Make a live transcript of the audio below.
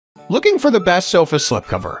Looking for the best sofa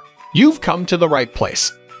slipcover? You've come to the right place.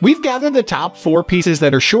 We've gathered the top 4 pieces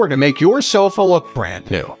that are sure to make your sofa look brand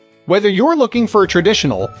new. Whether you're looking for a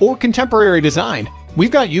traditional or contemporary design, we've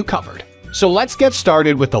got you covered. So let's get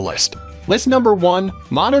started with the list. List number 1,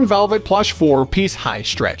 Modern Velvet Plush 4-Piece High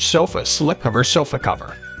Stretch Sofa Slipcover Sofa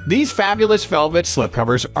Cover. These fabulous velvet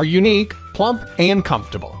slipcovers are unique, plump, and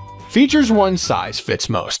comfortable. Features one size fits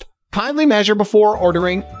most. Kindly measure before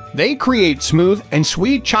ordering. They create smooth and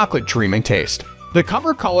sweet chocolate dreaming taste. The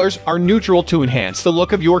cover colors are neutral to enhance the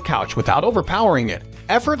look of your couch without overpowering it.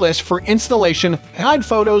 Effortless for installation. Hide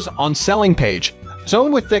photos on selling page.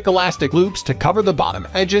 Sewn with thick elastic loops to cover the bottom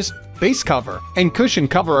edges. Base cover and cushion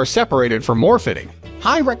cover are separated for more fitting.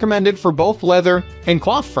 High recommended for both leather and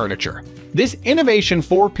cloth furniture. This innovation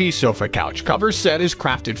 4-piece sofa couch cover set is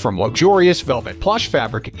crafted from luxurious velvet plush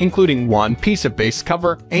fabric, including 1 piece of base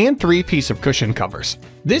cover and 3 pieces of cushion covers.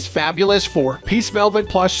 This fabulous 4-piece velvet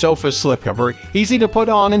plush sofa slipcover easy to put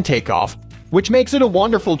on and take off, which makes it a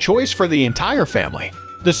wonderful choice for the entire family.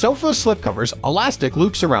 The sofa slipcover's elastic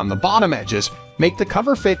loops around the bottom edges make the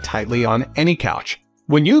cover fit tightly on any couch.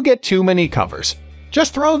 When you get too many covers,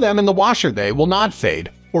 just throw them in the washer. They will not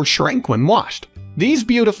fade or shrink when washed. These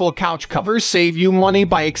beautiful couch covers save you money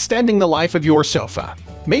by extending the life of your sofa.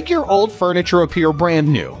 Make your old furniture appear brand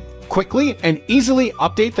new. Quickly and easily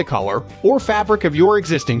update the color or fabric of your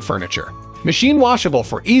existing furniture. Machine washable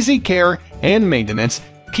for easy care and maintenance.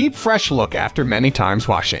 Keep fresh look after many times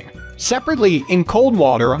washing. Separately in cold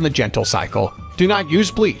water on the gentle cycle. Do not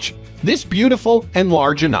use bleach. This beautiful and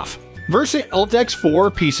large enough. Versatile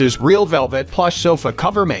 4 pieces real velvet plush sofa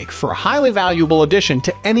cover make for a highly valuable addition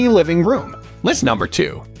to any living room. List number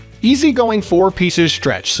 2. Easygoing 4 pieces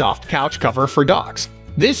stretch soft couch cover for dogs.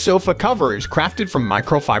 This sofa cover is crafted from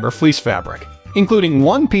microfiber fleece fabric, including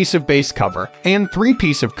 1 piece of base cover and 3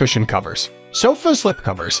 pieces of cushion covers. Sofa slip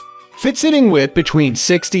covers. Fit sitting width between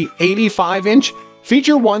 60–85 inch.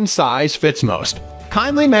 Feature one size fits most.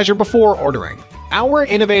 Kindly measure before ordering. Our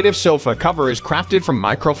innovative sofa cover is crafted from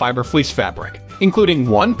microfiber fleece fabric, including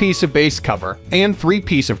 1 piece of base cover and 3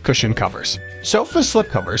 pieces of cushion covers. Sofa slip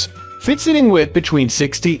covers. Fit sitting width between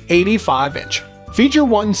 60–85 inch. Feature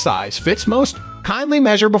one size fits most. Kindly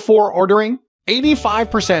measure before ordering.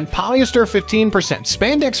 85% polyester, 15%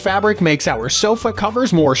 spandex fabric makes our sofa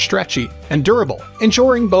covers more stretchy and durable,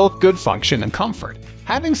 ensuring both good function and comfort.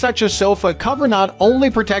 Having such a sofa cover not only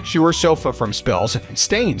protects your sofa from spills and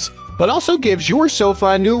stains, but also gives your sofa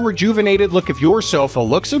a new rejuvenated look. If your sofa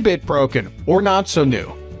looks a bit broken or not so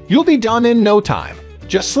new, you'll be done in no time.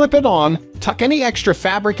 Just slip it on, tuck any extra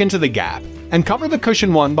fabric into the gap, and cover the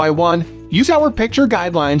cushion one by one. Use our picture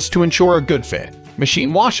guidelines to ensure a good fit.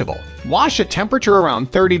 Machine washable. Wash at temperature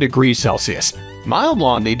around 30 degrees Celsius. Mild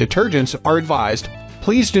laundry detergents are advised.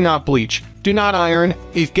 Please do not bleach. Do not iron.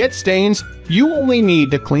 If get stains, you only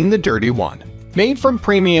need to clean the dirty one. Made from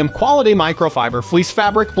premium quality microfiber fleece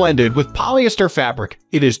fabric blended with polyester fabric,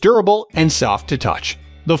 it is durable and soft to touch.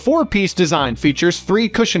 The 4-piece design features 3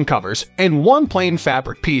 cushion covers and 1 plain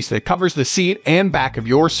fabric piece that covers the seat and back of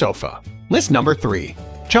your sofa. List number 3.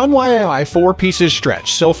 CHUN 4 pieces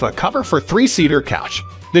stretch sofa cover for 3-seater couch.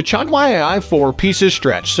 The CHUN 4 pieces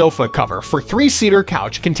stretch sofa cover for 3-seater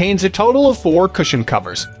couch contains a total of 4 cushion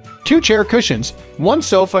covers, 2 chair cushions, 1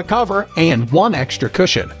 sofa cover, and 1 extra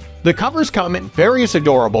cushion. The covers come in various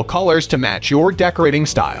adorable colors to match your decorating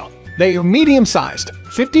style. They are medium-sized,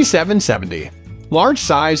 57–70,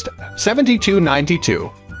 large-sized,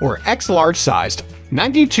 72–92, or X-large-sized,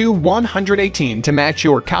 92–118 to match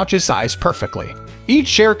your couch's size perfectly. Each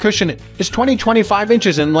chair cushion is 20–25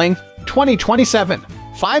 inches in length,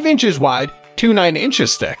 20–27, 5 inches wide, 2–9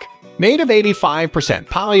 inches thick. Made of 85%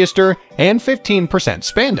 polyester and 15%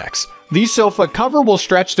 spandex, these sofa cover will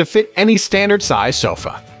stretch to fit any standard size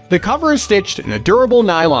sofa. The cover is stitched in a durable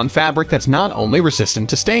nylon fabric that's not only resistant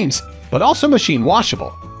to stains, but also machine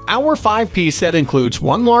washable. Our 5-piece set includes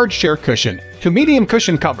 1 large chair cushion, 2 medium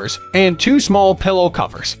cushion covers, and 2 small pillow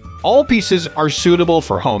covers. All pieces are suitable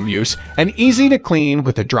for home use and easy to clean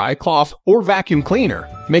with a dry cloth or vacuum cleaner,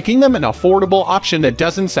 making them an affordable option that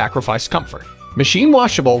doesn't sacrifice comfort. Machine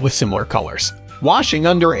washable with similar colors. Washing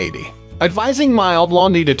under 80. Advising mild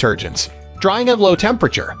laundry detergents. Drying at low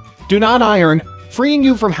temperature. Do not iron, freeing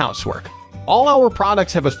you from housework. All our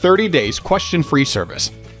products have a 30 days question-free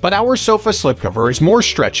service, but our sofa slipcover is more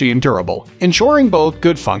stretchy and durable, ensuring both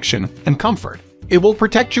good function and comfort. It will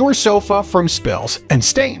protect your sofa from spills and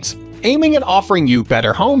stains, aiming at offering you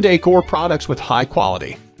better home decor products with high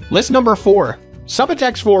quality. List number 4.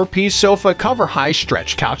 Subrtex 4-piece sofa cover high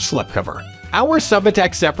stretch couch slipcover. Our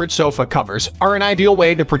subrtex separate sofa covers are an ideal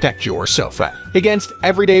way to protect your sofa against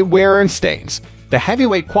everyday wear and stains. The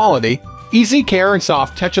heavyweight quality, easy care, and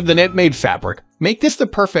soft touch of the knit-made fabric make this the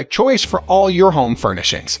perfect choice for all your home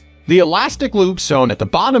furnishings. The elastic loops sewn at the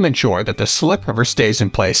bottom ensure that the slipcover stays in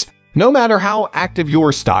place, no matter how active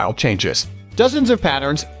your style changes. Dozens of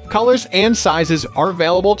patterns, colors, and sizes are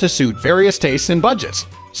available to suit various tastes and budgets.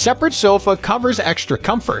 Separate sofa covers extra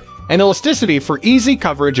comfort and elasticity for easy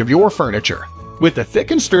coverage of your furniture. With a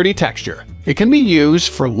thick and sturdy texture, it can be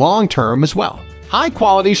used for long-term as well.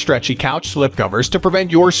 High-quality stretchy couch slipcovers to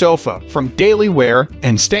prevent your sofa from daily wear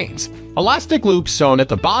and stains. Elastic loops sewn at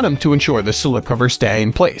the bottom to ensure the slipcover stay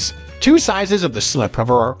in place. Two sizes of the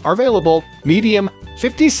slipcover are available: medium,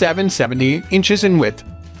 57-70 inches in width;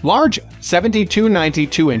 large,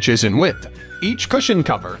 72-92 inches in width. Each cushion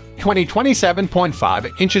cover,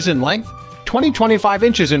 27.5 inches in length, 25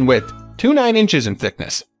 inches in width, 29 inches in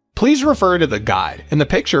thickness. Please refer to the guide in the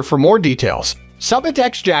picture for more details.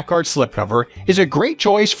 Subrtex Jacquard slipcover is a great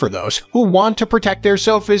choice for those who want to protect their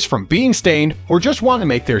sofas from being stained or just want to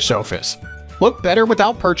make their sofas look better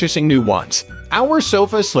without purchasing new ones. Our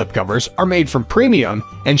sofa slipcovers are made from premium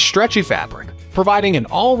and stretchy fabric, providing an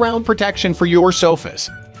all-round protection for your sofas.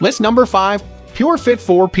 List number 5. PureFit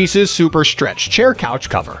 4 Pieces Super Stretch Chair Couch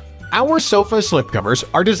Cover. Our sofa slipcovers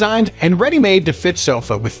are designed and ready-made to fit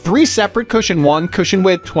sofa with 3 separate cushion. 1 cushion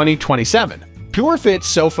width 20/27. PureFit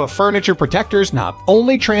sofa furniture protectors not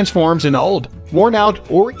only transforms an old, worn-out,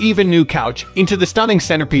 or even new couch into the stunning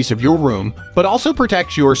centerpiece of your room, but also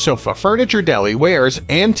protects your sofa furniture daily wears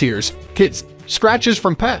and tears, kids, scratches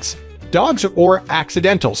from pets, dogs, or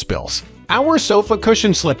accidental spills. Our sofa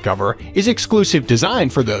cushion slipcover is exclusive design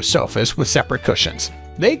for those sofas with separate cushions.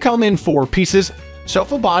 They come in 4 pieces: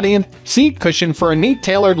 sofa body and seat cushion for a neat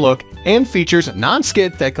tailored look, and features a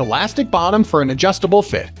non-skid thick elastic bottom for an adjustable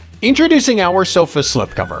fit. Introducing our sofa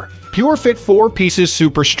slipcover, PureFit 4 Pieces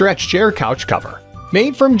Super Stretch Chair Couch Cover.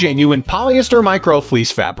 Made from genuine polyester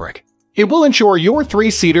microfleece fabric, it will ensure your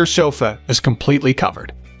 3-seater sofa is completely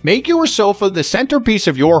covered. Make your sofa the centerpiece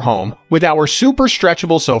of your home with our super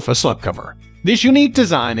stretchable sofa slipcover. This unique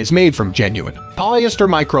design is made from genuine polyester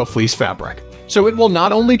microfleece fabric, so it will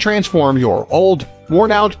not only transform your old,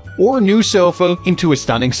 worn-out, or new sofa into a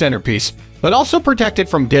stunning centerpiece, but also protect it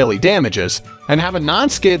from daily damages and have a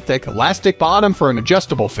non-skid thick elastic bottom for an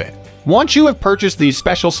adjustable fit. Once you have purchased these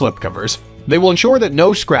special slipcovers, they will ensure that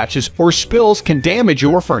no scratches or spills can damage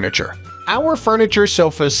your furniture. Our furniture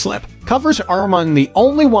sofa slip covers are among the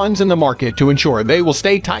only ones in the market to ensure they will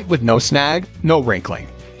stay tight with no snag, no wrinkling,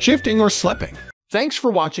 shifting, or slipping. Thanks for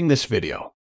watching this video.